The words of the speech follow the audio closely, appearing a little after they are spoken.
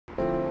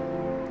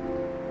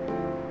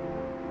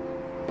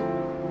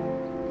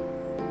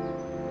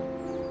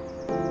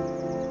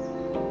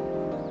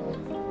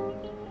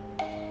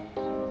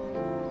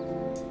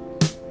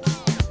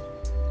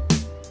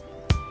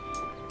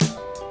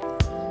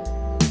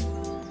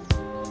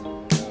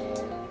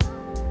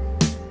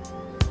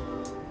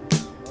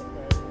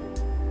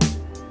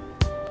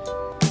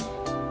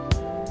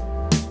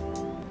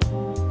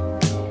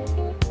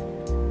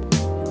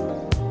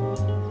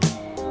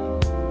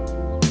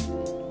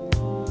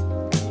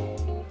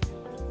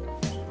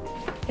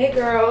Hey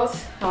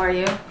girls, how are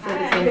you? It's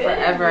been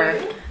forever.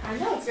 I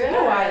know, it's been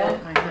a while.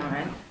 I know,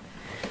 right?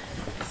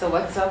 So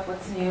what's up?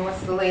 What's new?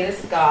 What's the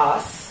latest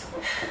goss?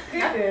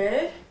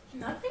 Good.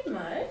 Nothing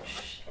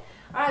much.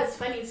 It's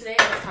funny, today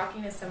I was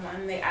talking to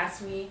someone, they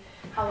asked me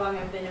how long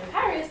I've been in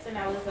Paris, and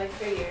I was like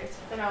 3 years.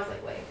 Then I was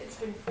like, wait, it's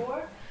been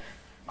 4?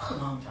 A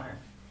long time.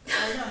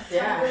 I know.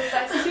 Yeah. It's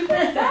like super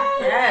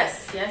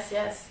fast.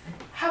 Yes.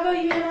 How about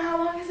you, Hannah?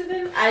 How long has it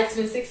been? It's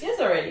been 6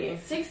 years already.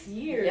 6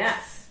 years.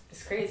 Yes.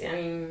 It's crazy. I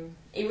mean,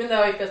 even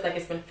though it feels like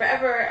it's been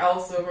forever, I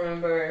also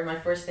remember my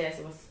first day as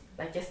it was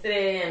like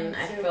yesterday, and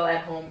I feel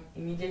at home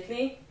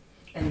immediately.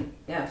 And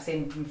yeah,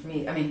 same for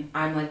me. I mean,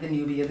 I'm like the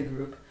newbie of the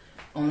group.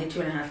 Only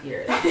 2.5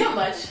 years. Not so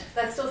much.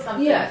 That's still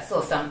something. Yeah, it's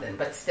still something,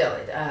 but still,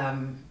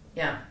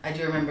 yeah, I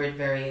do remember it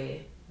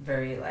very,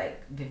 very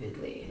like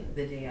vividly.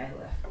 The day I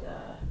left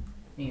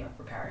New York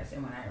for Paris,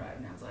 and when I arrived,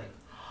 and I was like,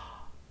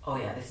 oh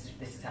yeah, this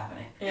is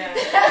happening. Yeah.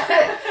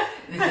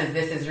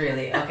 this is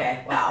really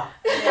okay. Wow.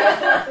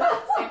 Yeah.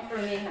 Same for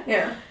me.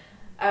 Yeah.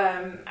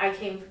 I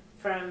came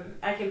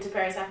to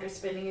Paris after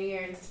spending a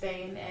year in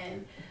Spain,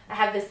 and I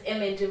have this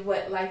image of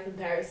what life in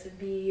Paris would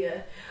be,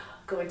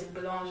 going to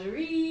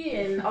boulangerie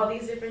and all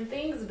these different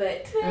things,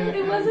 but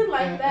it wasn't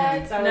like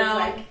that. So I was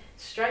like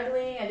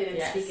struggling. I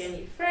didn't speak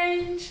any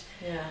French.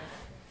 Yeah.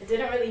 I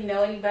didn't really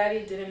know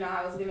anybody, didn't know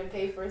how I was going to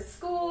pay for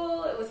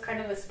school. It was kind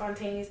of a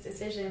spontaneous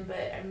decision,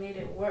 but I made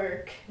it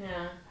work.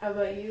 Yeah. How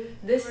about you?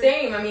 The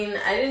same. I mean,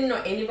 I didn't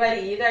know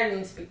anybody either. I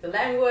didn't speak the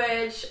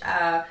language.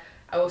 I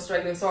was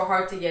struggling so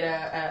hard to get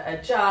a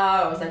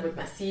job. I was like with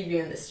my CV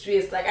in the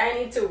streets, like, I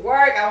need to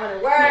work. I want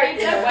to work. I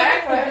need to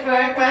work.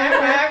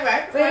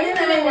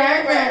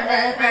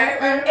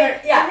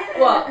 Yeah,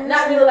 well,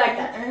 not really like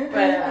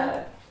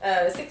that.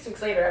 But 6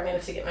 weeks later, I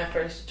managed to get my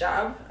first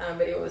job.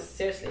 But it was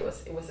seriously,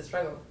 it was a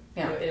struggle.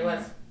 Yeah, it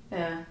was.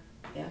 Yeah,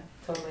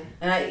 totally.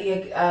 And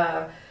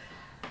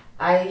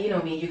I, you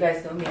know me, you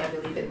guys know me. I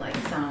believe in like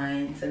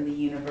science and the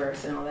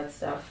universe and all that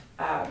stuff.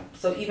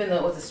 So even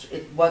though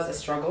it was a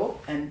struggle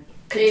and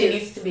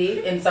continues to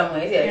be in some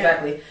ways,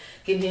 exactly,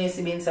 continues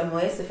to be in some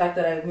ways. The fact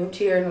that I moved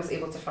here and was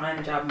able to find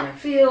a job in my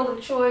field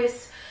of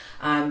choice,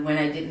 when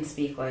I didn't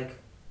speak like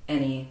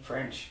any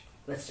French.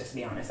 Let's just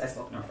be honest, I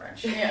spoke no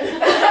French.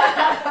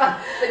 Yeah.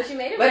 But you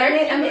made it. But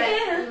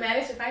you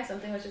managed to find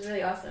something, which is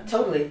really awesome.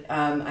 Totally.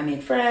 I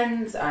made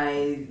friends.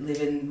 I live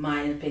in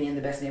my opinion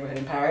the best neighborhood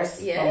in Paris.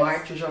 Yes.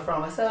 Omar, toujours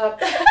from what's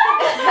up.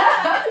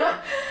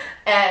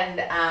 And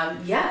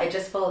it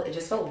just felt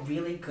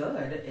really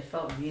good. It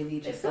felt really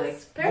just like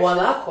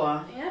voila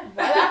quoi. Yeah,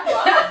 voila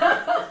quoi.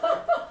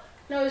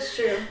 No, it's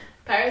true.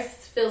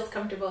 Paris feels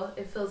comfortable.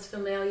 It feels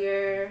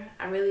familiar.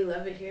 I really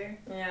love it here.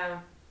 Yeah.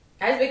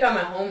 It's become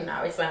my home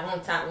now. It's my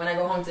hometown. When I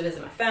go home to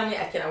visit my family,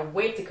 I cannot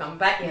wait to come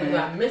back. Even though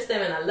I miss them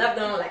and I love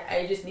them, like,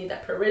 I just need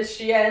that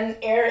Parisienne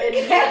air in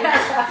me.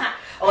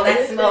 all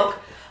that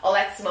smoke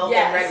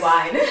and red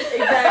wine.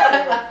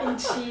 Exactly. And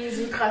cheese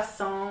and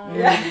croissants.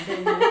 Yeah.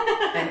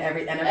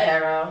 and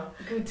apéro.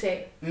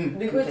 Goûter.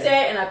 The goûter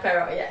and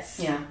apéro,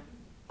 yes. Yeah.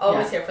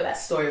 Always here for that.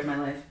 Story of my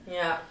life.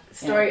 Yeah.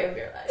 Story of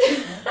your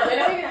life. When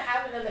are we going to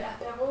have another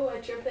apéro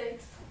at your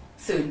place?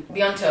 Soon.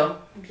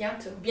 Bientôt.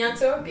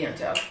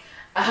 Bientôt.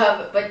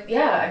 But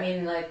yeah, I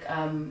mean, like,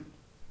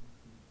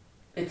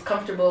 it's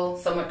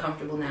somewhat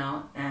comfortable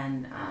now,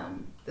 and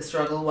the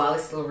struggle, while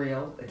it's still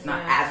real, it's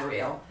not as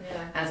real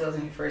as it was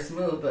when you first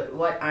moved. But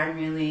what I'm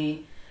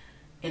really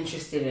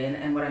interested in,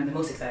 and what I'm the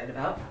most excited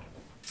about,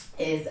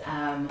 is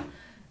kind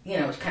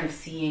of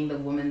seeing the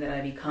woman that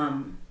I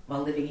become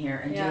while living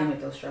here and dealing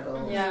with those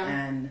struggles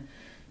and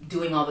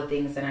doing all the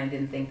things that I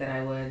didn't think that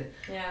I would.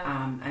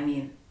 Yeah. I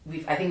mean,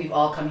 I think we've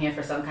all come here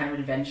for some kind of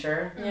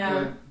adventure,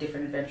 or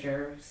different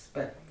adventures,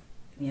 but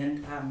in the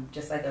end,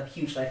 just like a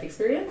huge life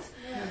experience.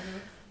 Yeah.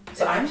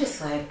 So I'm just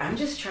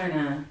trying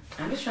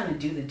to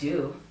do the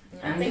do.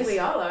 I think we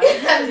all are.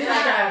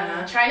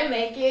 Trying to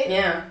make it.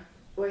 Yeah.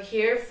 We're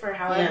here for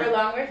however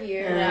long we're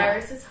here.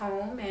 Paris is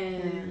home,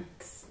 and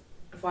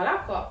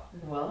voila quoi.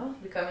 Voila.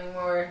 Becoming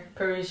more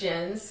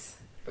Parisians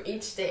for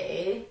each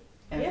day.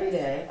 Every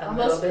day.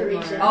 Almost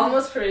Parisian.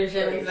 Almost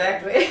Parisian,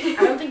 exactly.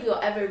 I don't think you'll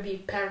ever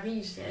be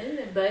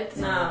Parisian, but...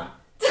 No.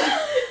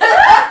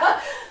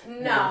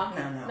 No.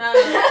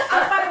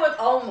 I'm fine with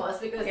almost,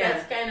 because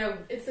that's kind of...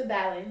 It's a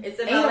balance. It's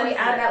a and balance. we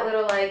add that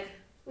little, like...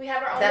 We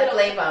have our own that little...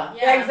 flavor.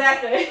 Yeah,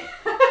 exactly.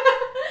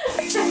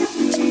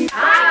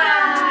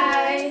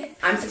 Hi!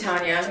 I'm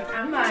Satania.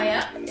 I'm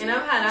Maya. And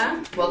I'm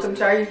Hannah. Welcome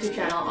to our YouTube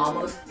channel,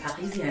 Almost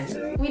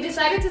Parisienne. We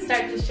decided to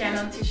start this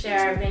channel to share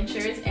our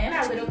adventures and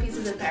our little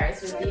pieces of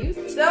Paris with you.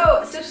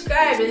 So,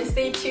 subscribe and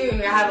stay tuned.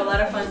 We have a lot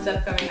of fun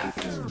stuff coming up.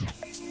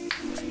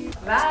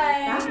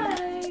 Bye!